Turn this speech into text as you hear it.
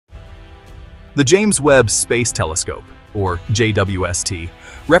The James Webb Space Telescope, or JWST,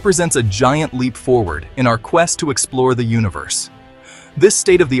 represents a giant leap forward in our quest to explore the universe. This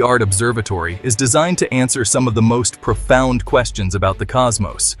state-of-the-art observatory is designed to answer some of the most profound questions about the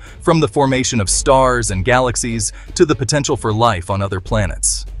cosmos, from the formation of stars and galaxies to the potential for life on other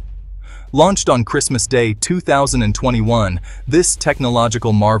planets. Launched on Christmas Day 2021, this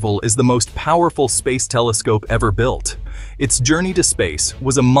technological marvel is the most powerful space telescope ever built. Its journey to space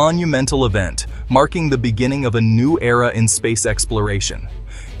was a monumental event, marking the beginning of a new era in space exploration.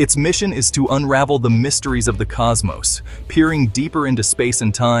 Its mission is to unravel the mysteries of the cosmos, peering deeper into space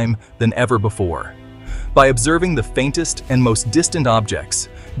and time than ever before. By observing the faintest and most distant objects,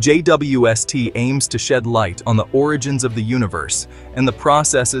 JWST aims to shed light on the origins of the universe and the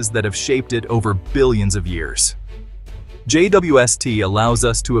processes that have shaped it over billions of years. JWST allows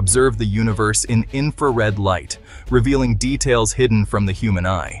us to observe the universe in infrared light, revealing details hidden from the human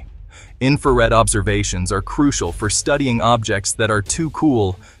eye. Infrared observations are crucial for studying objects that are too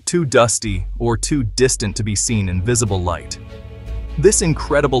cool, too dusty, or too distant to be seen in visible light. This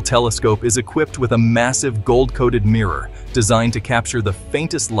incredible telescope is equipped with a massive gold-coated mirror designed to capture the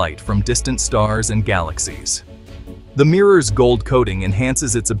faintest light from distant stars and galaxies. The mirror's gold coating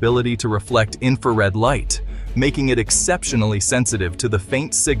enhances its ability to reflect infrared light, making it exceptionally sensitive to the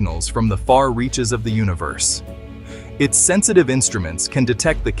faint signals from the far reaches of the universe. Its sensitive instruments can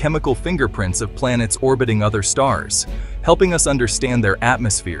detect the chemical fingerprints of planets orbiting other stars, helping us understand their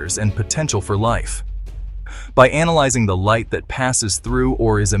atmospheres and potential for life. By analyzing the light that passes through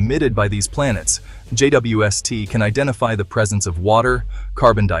or is emitted by these planets, JWST can identify the presence of water,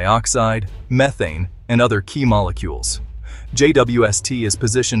 carbon dioxide, methane, and other key molecules. JWST is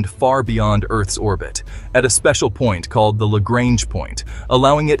positioned far beyond Earth's orbit, at a special point called the Lagrange point,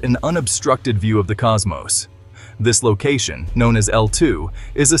 allowing it an unobstructed view of the cosmos. This location, known as L2,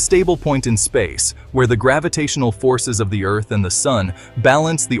 is a stable point in space where the gravitational forces of the Earth and the Sun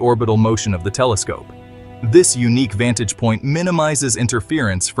balance the orbital motion of the telescope. This unique vantage point minimizes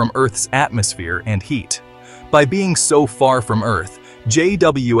interference from Earth's atmosphere and heat. By being so far from Earth,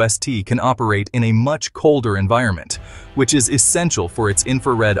 JWST can operate in a much colder environment, which is essential for its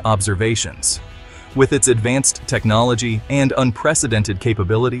infrared observations. With its advanced technology and unprecedented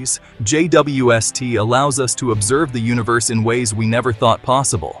capabilities, JWST allows us to observe the universe in ways we never thought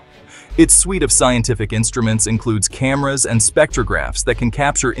possible. Its suite of scientific instruments includes cameras and spectrographs that can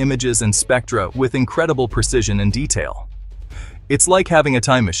capture images and spectra with incredible precision and detail. It's like having a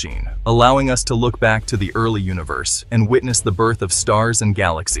time machine, allowing us to look back to the early universe and witness the birth of stars and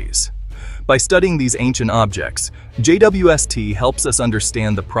galaxies. By studying these ancient objects, JWST helps us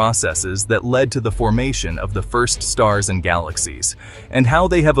understand the processes that led to the formation of the first stars and galaxies, and how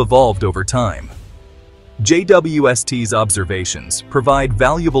they have evolved over time. JWST's observations provide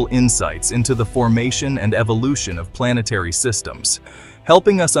valuable insights into the formation and evolution of planetary systems,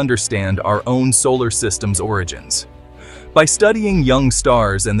 helping us understand our own solar system's origins. By studying young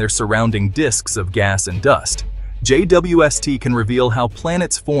stars and their surrounding disks of gas and dust, JWST can reveal how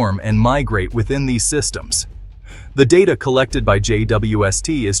planets form and migrate within these systems. The data collected by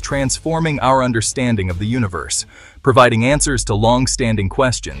JWST is transforming our understanding of the universe, providing answers to long-standing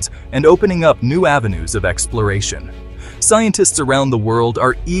questions and opening up new avenues of exploration. Scientists around the world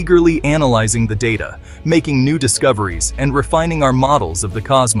are eagerly analyzing the data, making new discoveries, and refining our models of the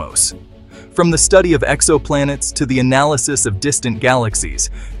cosmos. From the study of exoplanets to the analysis of distant galaxies,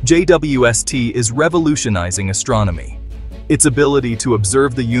 JWST is revolutionizing astronomy. Its ability to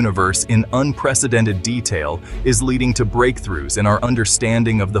observe the universe in unprecedented detail is leading to breakthroughs in our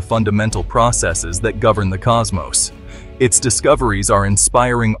understanding of the fundamental processes that govern the cosmos. Its discoveries are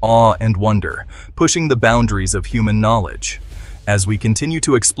inspiring awe and wonder, pushing the boundaries of human knowledge. As we continue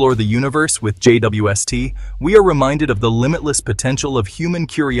to explore the universe with JWST, we are reminded of the limitless potential of human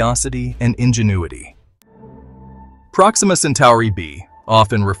curiosity and ingenuity. Proxima Centauri b,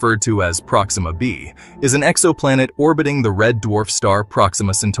 often referred to as Proxima b, is an exoplanet orbiting the red dwarf star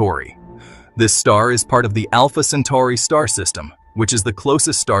Proxima Centauri. This star is part of the Alpha Centauri star system, which is the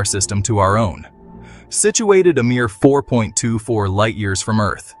closest star system to our own. Situated a mere 4.24 light-years from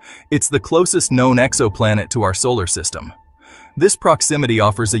Earth, it's the closest known exoplanet to our solar system. This proximity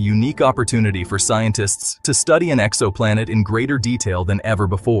offers a unique opportunity for scientists to study an exoplanet in greater detail than ever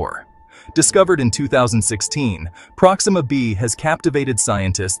before. Discovered in 2016, Proxima b has captivated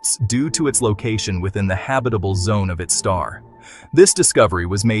scientists due to its location within the habitable zone of its star. This discovery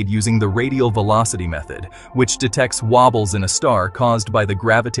was made using the radial velocity method, which detects wobbles in a star caused by the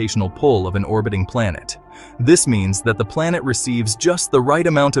gravitational pull of an orbiting planet. This means that the planet receives just the right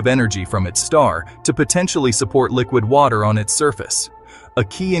amount of energy from its star to potentially support liquid water on its surface. a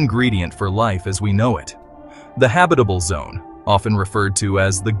key ingredient for life as we know it. The habitable zone, often referred to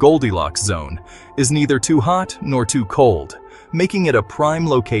as the Goldilocks zone, is neither too hot nor too cold, making it a prime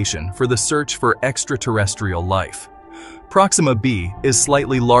location for the search for extraterrestrial life. Proxima b is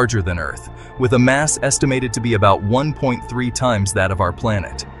slightly larger than Earth, with a mass estimated to be about 1.3 times that of our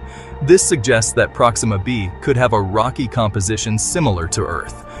planet. This suggests that Proxima b could have a rocky composition similar to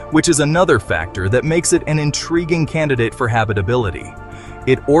Earth, which is another factor that makes it an intriguing candidate for habitability.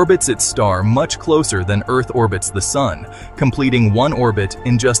 It orbits its star much closer than Earth orbits the Sun, completing one orbit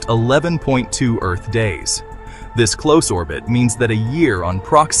in just 11.2 Earth days. This close orbit means that a year on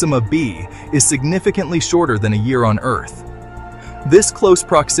Proxima b is significantly shorter than a year on Earth. This close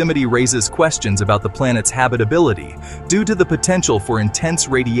proximity raises questions about the planet's habitability due to the potential for intense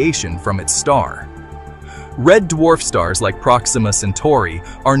radiation from its star. Red dwarf stars like Proxima Centauri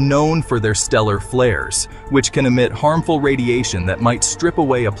are known for their stellar flares, which can emit harmful radiation that might strip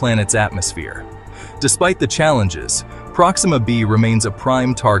away a planet's atmosphere. Despite the challenges, Proxima b remains a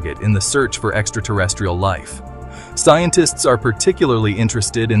prime target in the search for extraterrestrial life. Scientists are particularly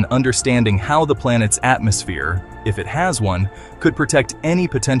interested in understanding how the planet's atmosphere, if it has one, could protect any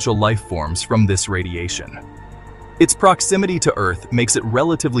potential life forms from this radiation. Its proximity to Earth makes it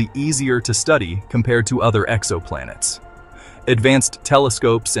relatively easier to study compared to other exoplanets. Advanced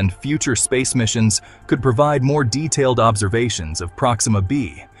telescopes and future space missions could provide more detailed observations of Proxima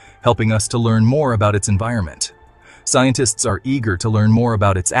b, helping us to learn more about its environment. Scientists are eager to learn more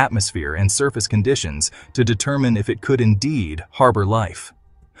about its atmosphere and surface conditions to determine if it could indeed harbor life.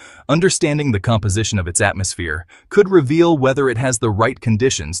 Understanding the composition of its atmosphere could reveal whether it has the right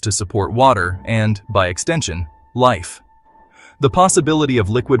conditions to support water and, by extension, life. The possibility of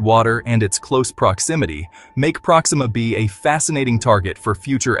liquid water and its close proximity make Proxima b a fascinating target for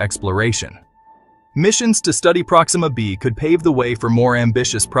future exploration. Missions to study Proxima b could pave the way for more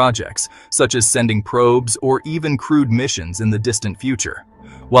ambitious projects, such as sending probes or even crewed missions in the distant future.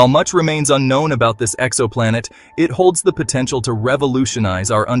 While much remains unknown about this exoplanet, it holds the potential to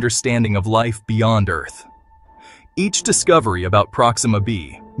revolutionize our understanding of life beyond Earth. Each discovery about Proxima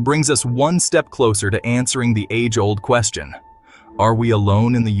b brings us one step closer to answering the age-old question: are we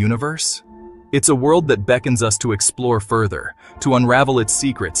alone in the universe? It's a world that beckons us to explore further, to unravel its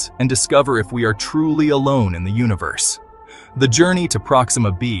secrets, and discover if we are truly alone in the universe. The journey to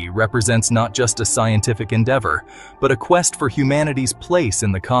Proxima b represents not just a scientific endeavor, but a quest for humanity's place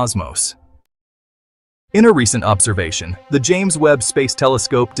in the cosmos. In a recent observation, the James Webb Space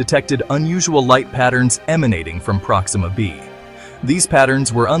Telescope detected unusual light patterns emanating from Proxima b. These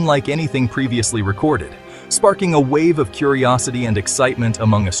patterns were unlike anything previously recorded, sparking a wave of curiosity and excitement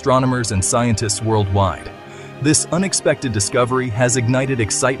among astronomers and scientists worldwide. This unexpected discovery has ignited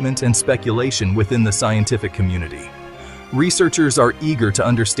excitement and speculation within the scientific community. Researchers are eager to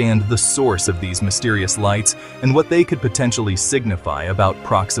understand the source of these mysterious lights and what they could potentially signify about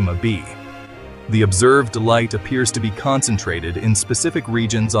Proxima b. The observed light appears to be concentrated in specific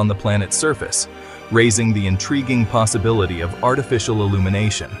regions on the planet's surface, raising the intriguing possibility of artificial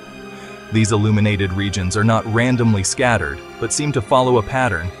illumination. These illuminated regions are not randomly scattered, but seem to follow a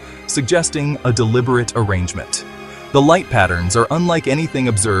pattern, suggesting a deliberate arrangement. The light patterns are unlike anything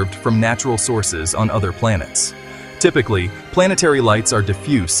observed from natural sources on other planets. Typically, planetary lights are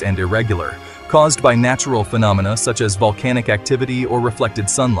diffuse and irregular, caused by natural phenomena such as volcanic activity or reflected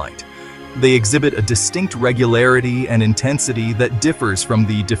sunlight. They exhibit a distinct regularity and intensity that differs from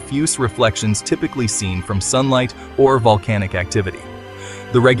the diffuse reflections typically seen from sunlight or volcanic activity.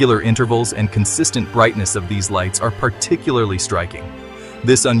 The regular intervals and consistent brightness of these lights are particularly striking.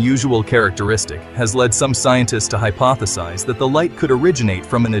 This unusual characteristic has led some scientists to hypothesize that the light could originate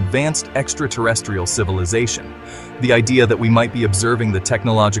from an advanced extraterrestrial civilization. The idea that we might be observing the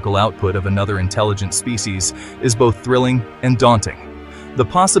technological output of another intelligent species is both thrilling and daunting. The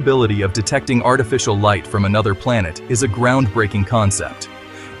possibility of detecting artificial light from another planet is a groundbreaking concept.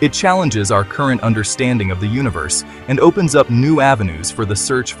 It challenges our current understanding of the universe and opens up new avenues for the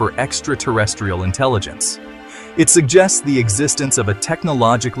search for extraterrestrial intelligence. It suggests the existence of a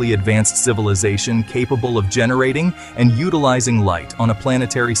technologically advanced civilization capable of generating and utilizing light on a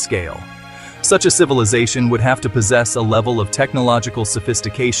planetary scale. Such a civilization would have to possess a level of technological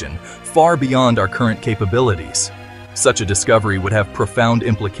sophistication far beyond our current capabilities. Such a discovery would have profound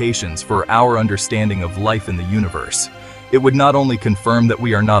implications for our understanding of life in the universe. It would not only confirm that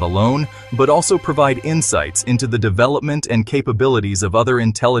we are not alone, but also provide insights into the development and capabilities of other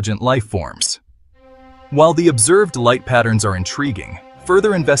intelligent life forms. While the observed light patterns are intriguing,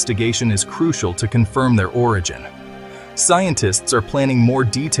 further investigation is crucial to confirm their origin. Scientists are planning more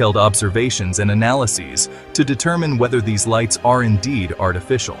detailed observations and analyses to determine whether these lights are indeed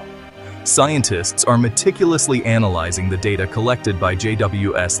artificial. Scientists are meticulously analyzing the data collected by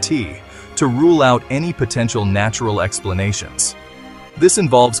JWST to rule out any potential natural explanations. This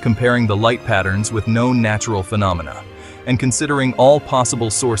involves comparing the light patterns with known natural phenomena and considering all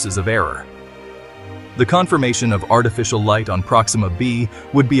possible sources of error. The confirmation of artificial light on Proxima b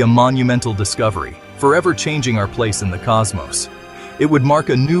would be a monumental discovery, forever changing our place in the cosmos. It would mark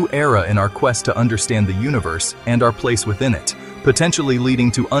a new era in our quest to understand the universe and our place within it, potentially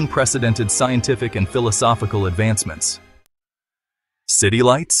leading to unprecedented scientific and philosophical advancements. City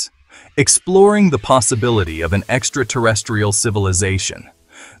lights? Exploring the possibility of an extraterrestrial civilization.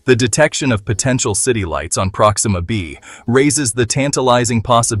 The detection of potential city lights on Proxima b raises the tantalizing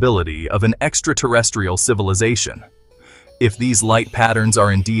possibility of an extraterrestrial civilization. If these light patterns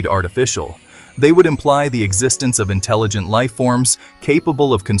are indeed artificial, they would imply the existence of intelligent life forms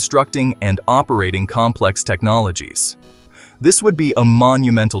capable of constructing and operating complex technologies. This would be a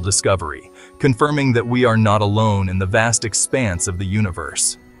monumental discovery, confirming that we are not alone in the vast expanse of the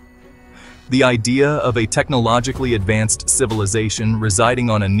universe. The idea of a technologically advanced civilization residing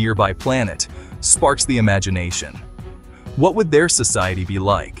on a nearby planet sparks the imagination. What would their society be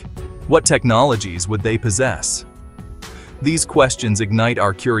like? What technologies would they possess? These questions ignite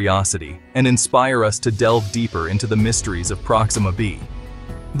our curiosity and inspire us to delve deeper into the mysteries of Proxima b.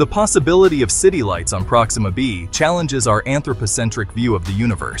 The possibility of city lights on Proxima b challenges our anthropocentric view of the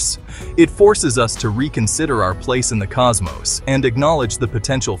universe. It forces us to reconsider our place in the cosmos and acknowledge the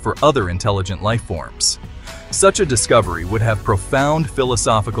potential for other intelligent life forms. Such a discovery would have profound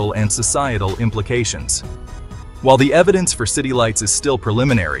philosophical and societal implications. While the evidence for city lights is still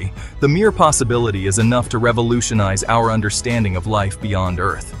preliminary, the mere possibility is enough to revolutionize our understanding of life beyond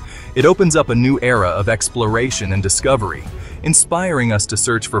Earth. It opens up a new era of exploration and discovery, inspiring us to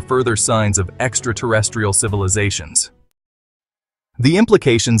search for further signs of extraterrestrial civilizations. The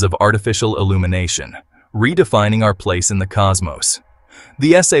implications of artificial illumination, redefining our place in the cosmos.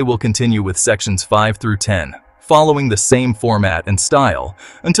 The essay will continue with sections 5 through 10, following the same format and style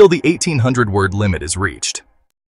until the 1,800-word limit is reached.